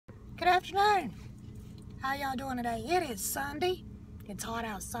Good afternoon. How y'all doing today? It is Sunday. It's hot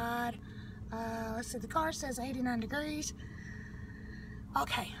outside. Let's see, the car says 89 degrees.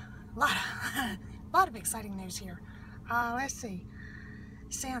 Okay, a lot of exciting news here. Let's see.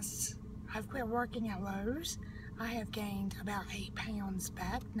 Since I've quit working at Lowe's, I have gained about 8 pounds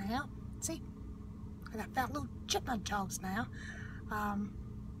back now. See, I got fat little chipmunk dogs now. I'm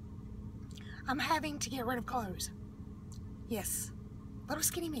having to get rid of clothes. Yes, little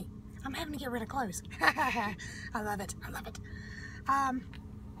skinny me. I'm having to get rid of clothes. I love it. I love it.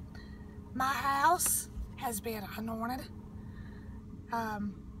 My house has been anointed.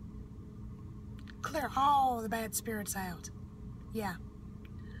 Clear all the bad spirits out. Yeah.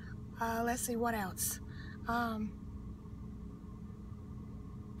 Let's see what else. I'm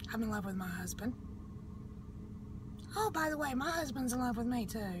in love with my husband. Oh, by the way, my husband's in love with me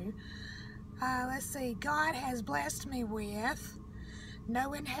too. Let's see. God has blessed me with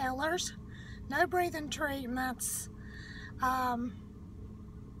no inhalers, no breathing treatments, no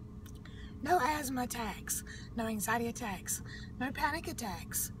asthma attacks, no anxiety attacks, no panic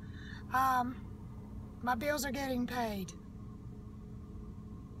attacks. My bills are getting paid.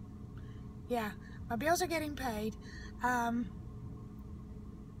 Yeah, my bills are getting paid. You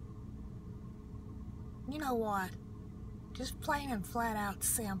know what? Just plain and flat out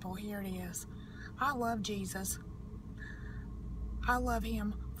simple. Here it is. I love Jesus. I love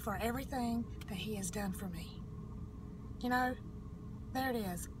him for everything that he has done for me. You know, there it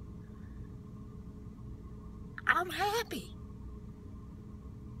is. I'm happy.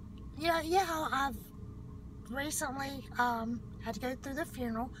 Yeah, I've recently had to go through the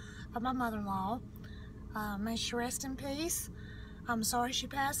funeral of my mother-in-law. May she rest in peace. I'm sorry she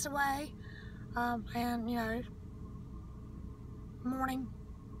passed away. And, you know, mourning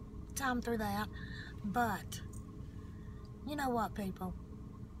time through that. But you know what, people?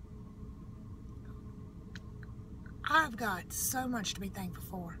 I've got so much to be thankful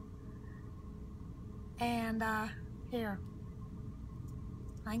for. And, here.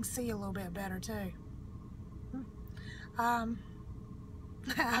 I can see you a little bit better, too.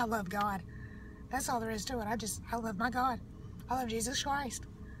 I love God. That's all there is to it. I love my God. I love Jesus Christ.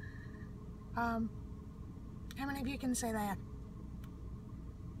 How many of you can say that?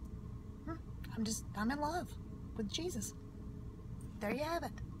 I'm in love with Jesus. There you have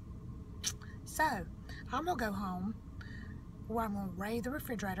it. So, I'm going to go home where I'm going to raid the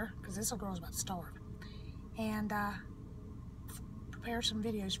refrigerator, because this little girl's about to starve, and prepare some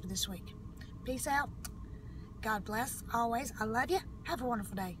videos for this week. Peace out. God bless always. I love you. Have a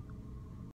wonderful day.